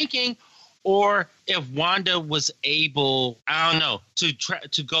overthinking or if Wanda was able, I don't know,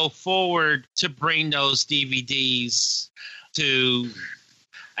 to go forward to bring those DVDs to.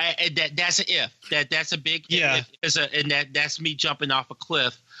 That's an if. That's a big if. That's me jumping off a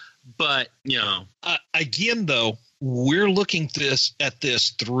cliff. But again, though, we're looking at this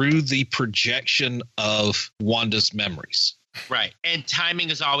through the projection of Wanda's memories. Right. And timing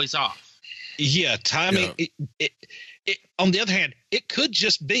is always off. Yeah, timing. Yeah. It, on the other hand, it could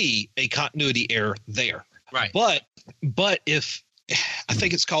just be a continuity error there. Right. But if I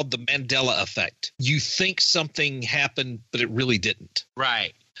think it's called the Mandela effect. You think something happened, but it really didn't.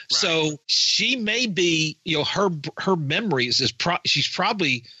 Right. So she may be, her memories she's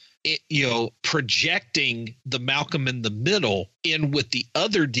probably, projecting the Malcolm in the Middle in with the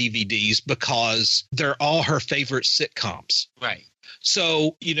other DVDs because they're all her favorite sitcoms. Right.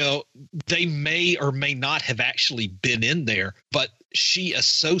 So, they may or may not have actually been in there, but she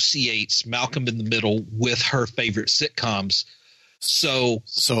associates Malcolm in the Middle with her favorite sitcoms. So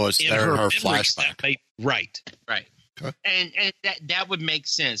it's there in her flashback. Right. Okay. And that would make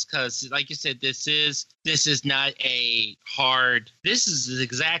sense because, like you said, this is not a hard. This is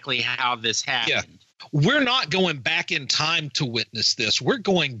exactly how this happened. Yeah. We're not going back in time to witness this. We're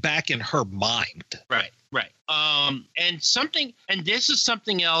going back in her mind. Right. And this is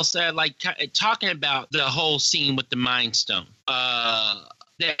something else that, like, talking about the whole scene with the Mind Stone,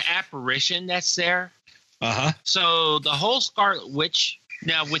 the apparition that's there. So the whole Scarlet Witch.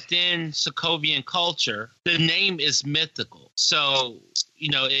 Now, within Sokovian culture, the name is mythical. So,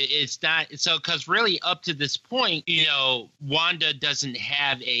 it's not – so because really up to this point, Wanda doesn't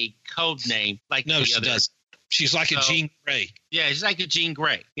have a code name like the other. No, she doesn't. She's like a Jean Grey. Yeah, she's like a Jean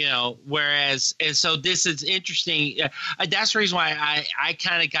Grey, whereas – and so this is interesting. That's the reason why I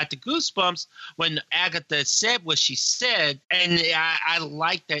kind of got the goosebumps when Agatha said what she said, and I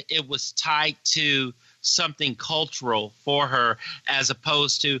like that it was tied to – something cultural for her as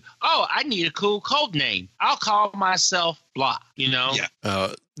opposed to, I need a cool code name. I'll call myself blah, Yeah.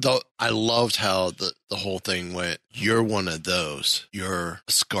 Though I loved how the whole thing went, you're one of those. You're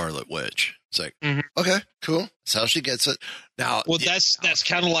a Scarlet Witch. It's like, okay, cool. That's how she gets it. Now, well, that's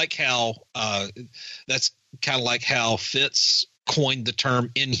kind of like how Fitz coined the term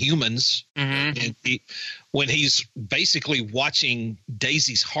Inhumans. And when he's basically watching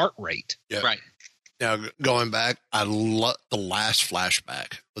Daisy's heart rate. Yeah. Right. Now, going back, I love the last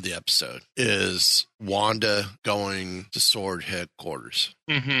flashback of the episode is Wanda going to Sword headquarters.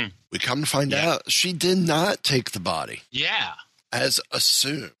 We come to find out she did not take the body. Yeah. As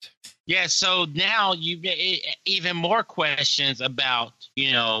assumed. Yeah, so now you even more questions about,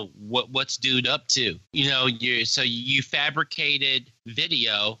 what's dude up to. You fabricated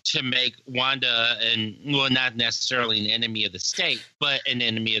video to make Wanda not necessarily an enemy of the state, but an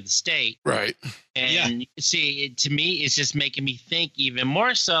enemy of the state. Right. And see, to me, it's just making me think even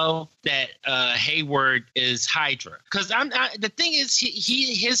more so that Hayward is Hydra. Because the thing is,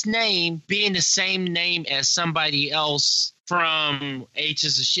 his name being the same name as somebody else from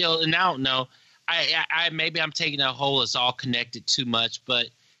Agents of S.H.I.E.L.D., and I don't know. I maybe I'm taking a whole it's all connected too much, but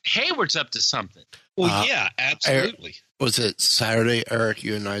Hayward's up to something. Well, yeah, absolutely. Was it Saturday, Eric,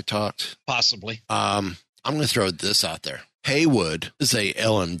 you and I talked? Possibly. I'm going to throw this out there. Haywood is a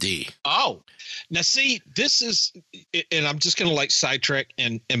LMD. Oh. Now, see, this is, and I'm just going to sidetrack,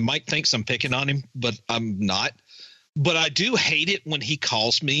 and Mike thinks I'm picking on him, but I'm not. But I do hate it when he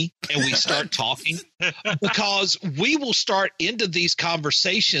calls me and we start talking because we will start into these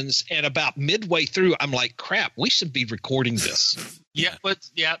conversations and about midway through, I'm like, crap, we should be recording this. Yeah,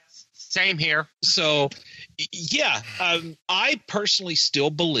 same here. So, yeah, I personally still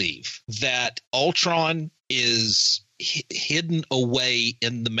believe that Ultron is hidden away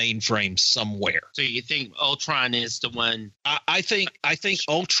in the mainframe somewhere. So you think Ultron is the one? I think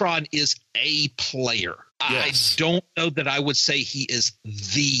Ultron is a player. Yes. I don't know that I would say he is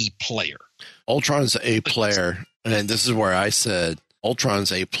the player. Ultron's a player, and this is where I said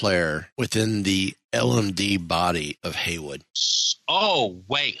Ultron's a player within the LMD body of Haywood. Oh,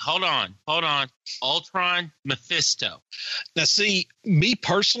 wait, hold on. Ultron, Mephisto. Now, see, me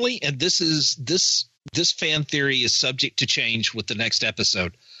personally, and this fan theory is subject to change with the next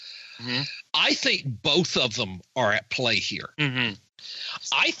episode. I think both of them are at play here.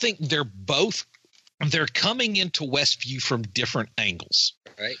 I think they're coming into Westview from different angles.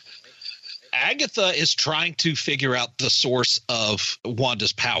 Right. Agatha is trying to figure out the source of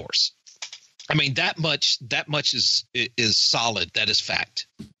Wanda's powers. I mean, that much is solid. That is fact.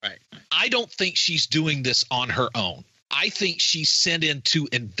 Right. I don't think she's doing this on her own. I think she's sent in to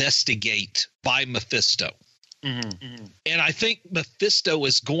investigate by Mephisto. And I think Mephisto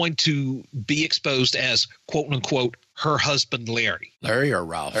is going to be exposed as, quote unquote, her husband, Larry. Larry or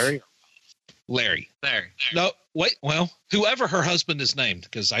Ralph? Larry. No, wait. Well, whoever her husband is named,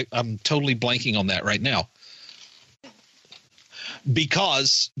 because I'm totally blanking on that right now.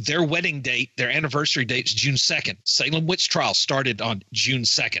 Because their wedding date, their anniversary date is June 2nd. Salem witch trial started on June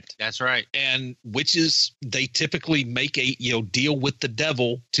 2nd. That's right. And witches, they typically make a deal with the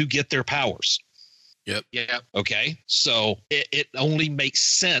devil to get their powers. Yep. Okay. So it only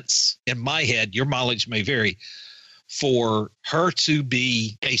makes sense in my head. Your mileage may vary. For her to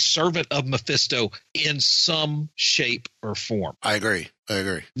be a servant of Mephisto in some shape or form. I agree.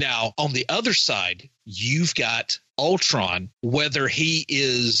 Now, on the other side, you've got Ultron, whether he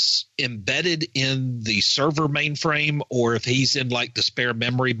is embedded in the server mainframe or if he's in like the spare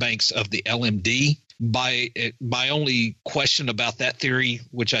memory banks of the LMD. My only question about that theory,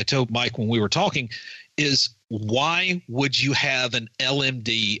 which I told Mike when we were talking, is why would you have an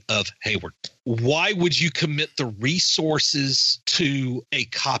LMD of Hayward? Why would you commit the resources to a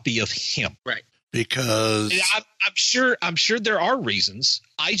copy of him? Right. Because I'm sure there are reasons.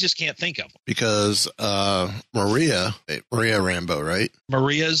 I just can't think of them. Because Maria Rambeau, right?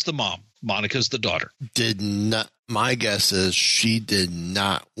 Maria is the mom. Monica's the daughter. My guess is she did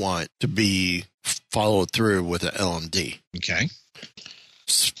not want to be followed through with an LMD. Okay.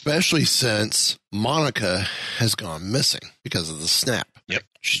 Especially since Monica has gone missing because of the snap. Yep.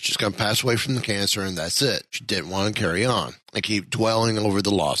 She's just going to pass away from the cancer, and that's it. She didn't want to carry on and keep dwelling over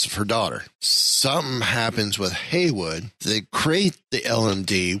the loss of her daughter. Something happens with Haywood. They create the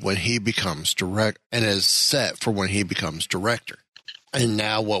LMD when he becomes director and is set for when he becomes director. And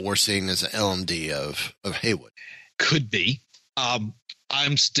now what we're seeing is an LMD of Haywood. Could be. I'm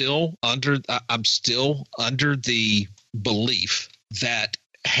still under the belief that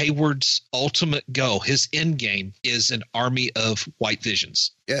Hayward's ultimate goal, his end game, is an army of white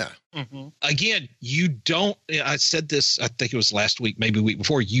visions. Yeah. Mm-hmm. Again, you don't, I said this, I think it was last week, maybe a week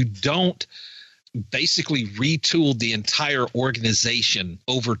before, you don't basically retool the entire organization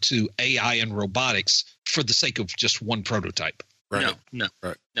over to AI and robotics for the sake of just one prototype. Right. No.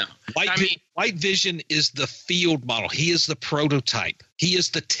 Right. No. White Vision is the field model. He is the prototype. He is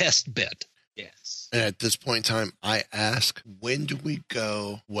the test bed. Yes. And at this point in time, I ask, when do we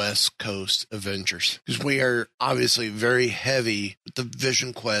go West Coast Avengers? Because we are obviously very heavy with the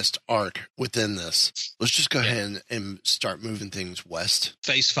Vision Quest arc within this. Let's just go ahead and start moving things west.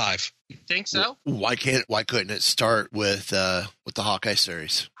 Phase 5. You think so? Why couldn't it start with the Hawkeye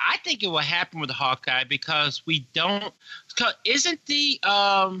series? I think it will happen with Hawkeye because we don't. Isn't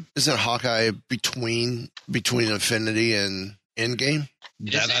Hawkeye between Infinity and Endgame?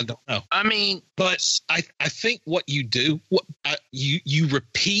 That I don't know. I mean, but I think what you do, you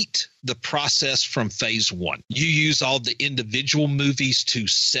repeat the process from phase 1. You use all the individual movies to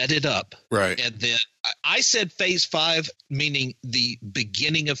set it up. Right. And then I said phase 5, meaning the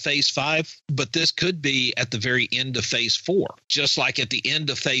beginning of phase 5, but this could be at the very end of phase 4, just like at the end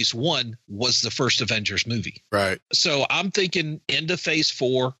of phase 1 was the first Avengers movie. Right. So I'm thinking end of phase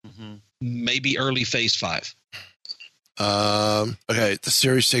 4, maybe early phase 5. Okay, the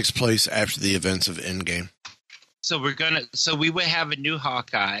series takes place after the events of Endgame. So we would have a new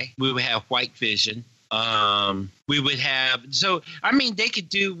Hawkeye. We would have White Vision. We would have, they could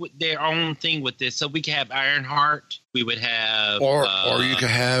do their own thing with this. So we could have Ironheart. We would have, or you could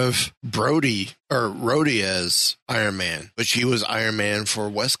have Rhodey as Iron Man, but she was Iron Man for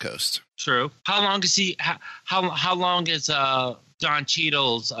West Coast. True. How long is he? How long is Don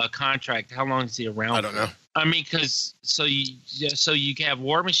Cheadle's contract? How long is he around? I don't know. I mean, because so you can have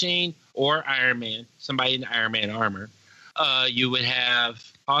War Machine or Iron Man, somebody in Iron Man armor. You would have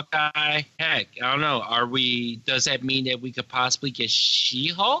Hawkeye. Heck, I don't know. Does that mean that we could possibly get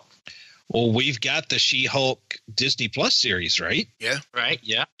She-Hulk? Well, we've got the She-Hulk Disney Plus series, right? Yeah. Right.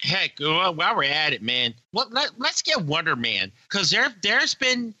 Yeah. Heck, while we're at it, man, let's get Wonder Man, because there's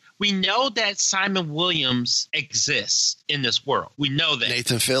been. We know that Simon Williams exists in this world. We know that.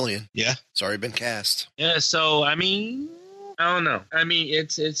 Nathan Fillion. Yeah. It's already been cast. Yeah, so, I mean, I don't know. I mean,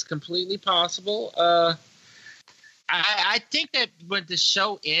 it's completely possible. I think that when the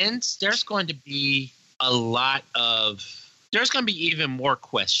show ends, there's going to be there's going to be even more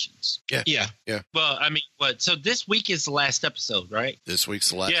questions. Yeah. Well, I mean, so this week is the last episode, right? This week's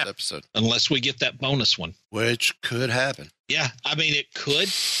the last episode. Unless we get that bonus one. Which could happen. Yeah, I mean, it could.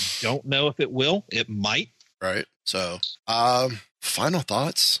 Don't know if it will. It might. Right. So, final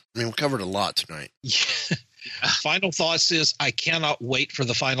thoughts? I mean, we covered a lot tonight. Final thoughts is I cannot wait for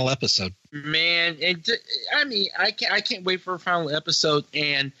the final episode. Man, I can't wait for a final episode.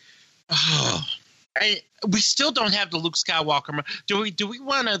 And we still don't have the Luke Skywalker. Do we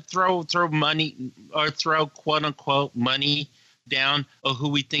want to throw money or throw quote unquote money down on who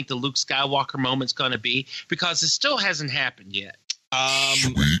we think the Luke Skywalker moment's going to be? Because it still hasn't happened yet.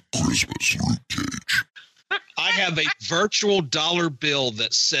 Sweet Christmas, Luke Cage. I have a virtual dollar bill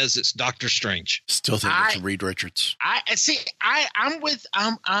that says it's Doctor Strange. Still think it's Reed Richards. I'm with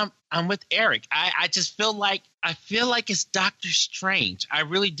Eric. I just feel like it's Doctor Strange. I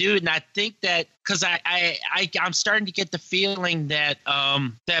really do, and I think that because I'm starting to get the feeling that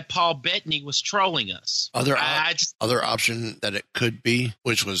that Paul Bettany was trolling us. Other option that it could be,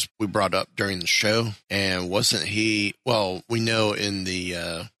 which was we brought up during the show, and wasn't he? Well, we know in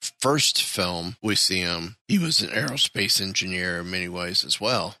the first film we see him. He was an aerospace engineer in many ways as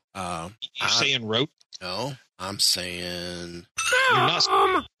well. You saying wrote? No, I'm saying. You're not.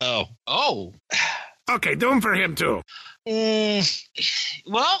 Oh. Okay, Doom for him too.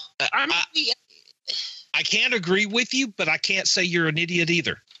 Well, I can't agree with you, but I can't say you're an idiot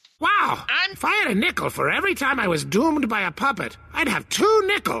either. Wow. If I had a nickel for every time I was doomed by a puppet, I'd have 2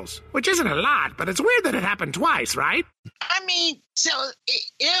 nickels, which isn't a lot, but it's weird that it happened twice, right? I mean, so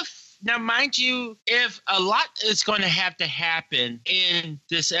now, mind you, if a lot is going to have to happen in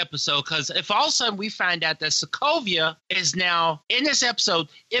this episode, because if all of a sudden we find out that Sokovia is now in this episode,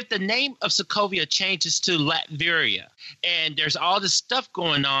 if the name of Sokovia changes to Latveria, and there's all this stuff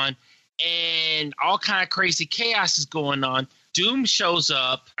going on, and all kind of crazy chaos is going on, Doom shows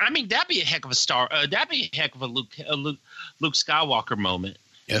up. I mean, that'd be a heck of a star. That'd be a heck of a Luke Skywalker moment.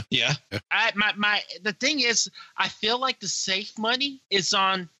 Yeah. The thing is, I feel like the safe money is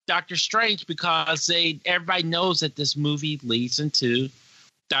on Doctor Strange because everybody knows that this movie leads into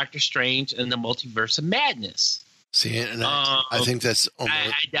Doctor Strange and the Multiverse of Madness. See, and I think that's almost...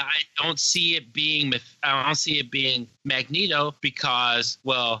 I don't see it being Magneto because,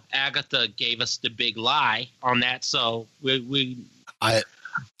 well, Agatha gave us the big lie on that, so I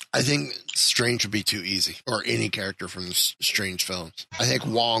think Strange would be too easy, or any character from the Strange films. I think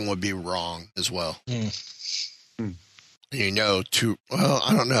Wong would be wrong as well. You know,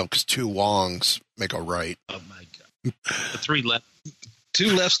 I don't know, because 2 Wongs make a right. Oh, my God. The 3 left.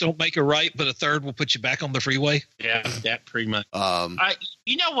 2 lefts don't make a right, but a third will put you back on the freeway. Yeah, that pretty much.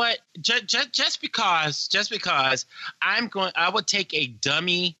 You know what? Just because I would take a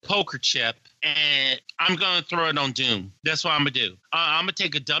dummy poker chip and I'm going to throw it on Doom. That's what I'm going to do. I'm going to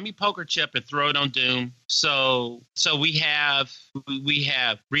take a dummy poker chip and throw it on Doom. So we have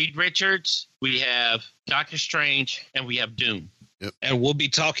Reed Richards, we have Doctor Strange, and we have Doom. Yep. And we'll be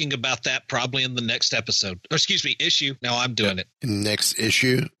talking about that probably in the next episode. Or excuse me, issue. No, I'm doing it. In the next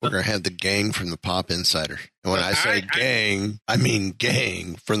issue, we're going to have the gang from the Pop Insider. And when I say gang, I mean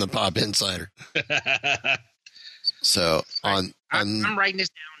gang from the Pop Insider. So I'm writing this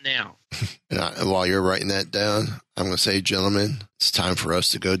down now. And while you're writing that down, I'm going to say, gentlemen, it's time for us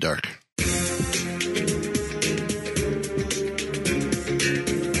to go dark.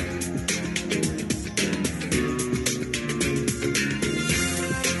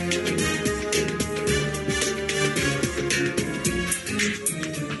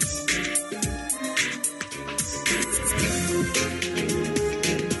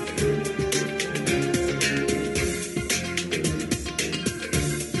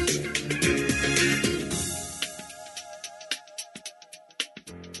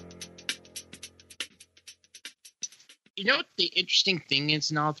 You know what the interesting thing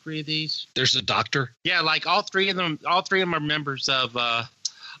is in all 3 of these? There's a doctor. Yeah, like all three of them are members of the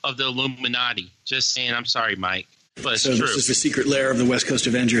Illuminati. Just saying, I'm sorry, Mike, but it's true. So this is the secret lair of the West Coast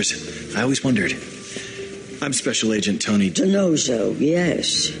Avengers. I always wondered. I'm Special Agent Tony DiNozzo,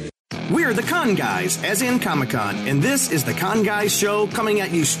 yes. We're the Con Guys, as in Comic-Con, and this is the Con Guys Show, coming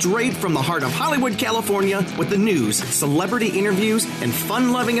at you straight from the heart of Hollywood, California, with the news, celebrity interviews, and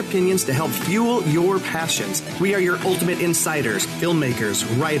fun-loving opinions to help fuel your passions. We are your ultimate insiders, filmmakers,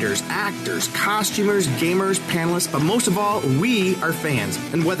 writers, actors, costumers, gamers, panelists, but most of all, we are fans.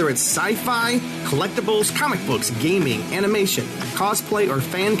 And whether it's sci-fi, collectibles, comic books, gaming, animation, cosplay, or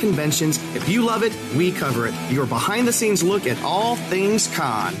fan conventions, if you love it, we cover it. Your behind-the-scenes look at all things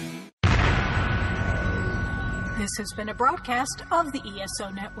con. This has been a broadcast of the ESO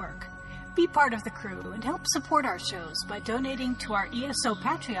Network. Be part of the crew and help support our shows by donating to our ESO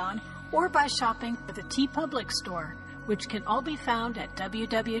Patreon or by shopping at the TeePublic store, which can all be found at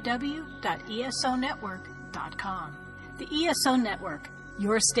www.esonetwork.com. The ESO Network,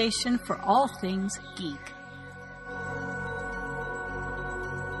 your station for all things geek.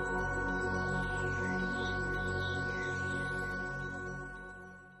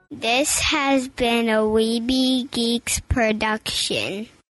 This has been a Weeby Geeks production.